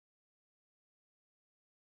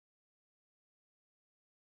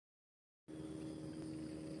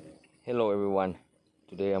Hello everyone.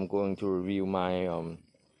 Today I'm going to review my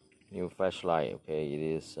new flashlight. Okay, it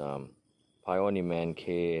is Pioneman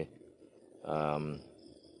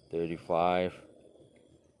k35.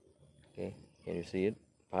 Okay, can you see it?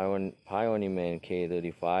 Pioneman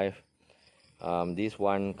k35. This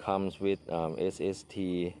one comes with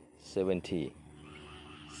sst70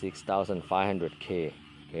 6500K.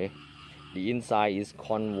 Okay, the inside is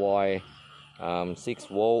convoy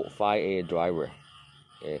 6-volt 5A driver.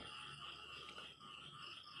 Okay.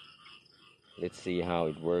 Let's see how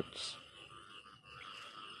it works.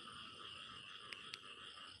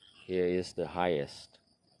 Here is the highest.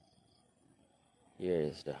 Here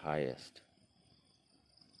is the highest.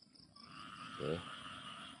 Okay.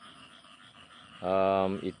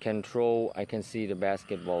 It can throw. I can see the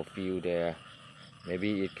basketball field there.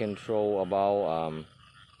 Maybe it can throw about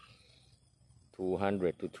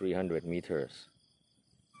 200 to 300 meters.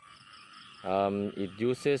 It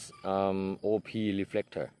uses OP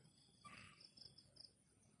reflector.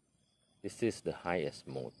 This is the highest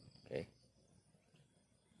mode. Okay.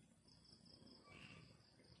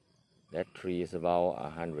 That tree is about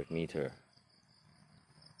 100 meters.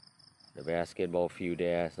 The basketball field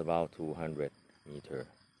there is about 200 meters.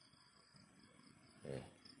 Okay.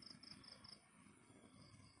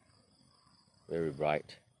 Very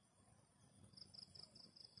bright.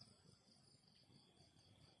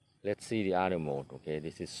 Let's see the other mode. Okay,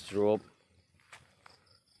 this is strobe.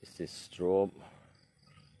 This is strobe.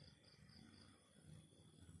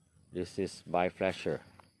 This is bi-flasher.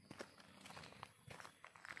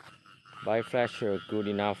 Bi-flasher good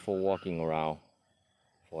enough for walking around,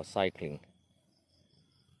 for cycling.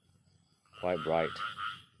 Quite bright.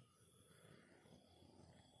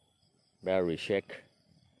 Battery check.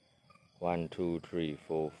 1, 2, 3,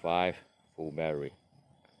 4, 5. Full battery.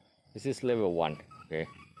 This is level 1. Okay.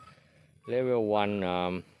 Level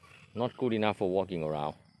 1 not good enough for walking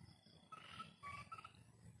around.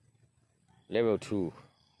 Level 2.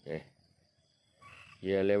 Okay.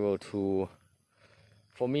 Yeah, level 2.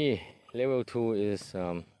 For me, level 2 is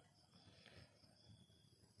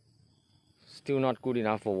still not good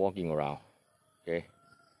enough for walking around. Okay.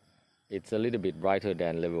 It's a little bit brighter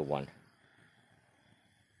than level 1.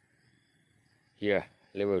 Here,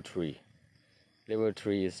 level 3. Level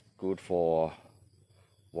 3 is good for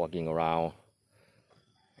walking around.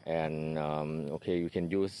 And okay, you can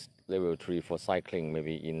use level 3 for cycling,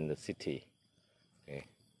 maybe in the city. Okay.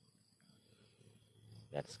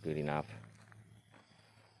 That's good enough.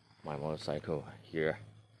 My motorcycle here.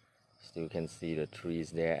 Still can see the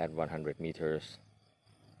trees there at 100 meters.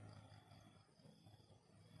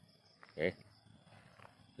 Okay.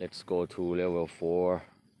 Let's go to level 4.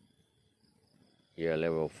 Here,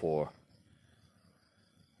 level 4.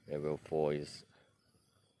 Level 4 is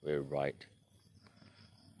very bright.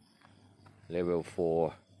 Level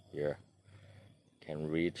 4 here can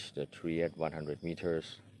reach the tree at 100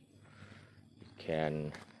 meters.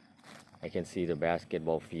 I can see the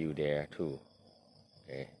basketball field there too.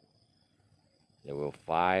 Okay. Level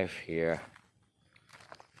 5 here.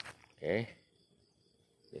 Okay.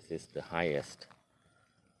 This is the highest.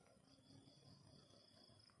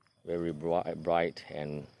 Very bright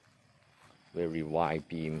and very wide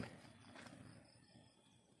beam.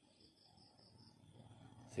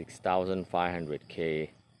 6500K.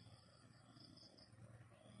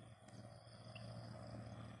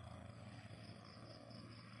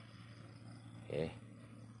 Okay.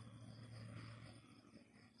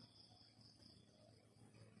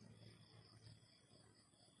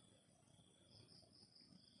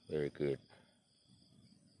 Very good.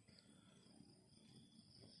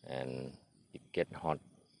 And it gets hot.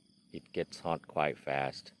 It gets hot quite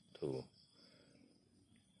fast too.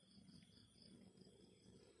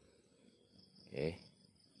 Okay.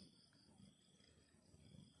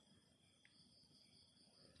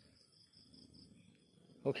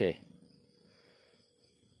 Okay.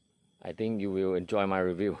 I think you will enjoy my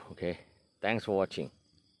review. Okay. Thanks for watching.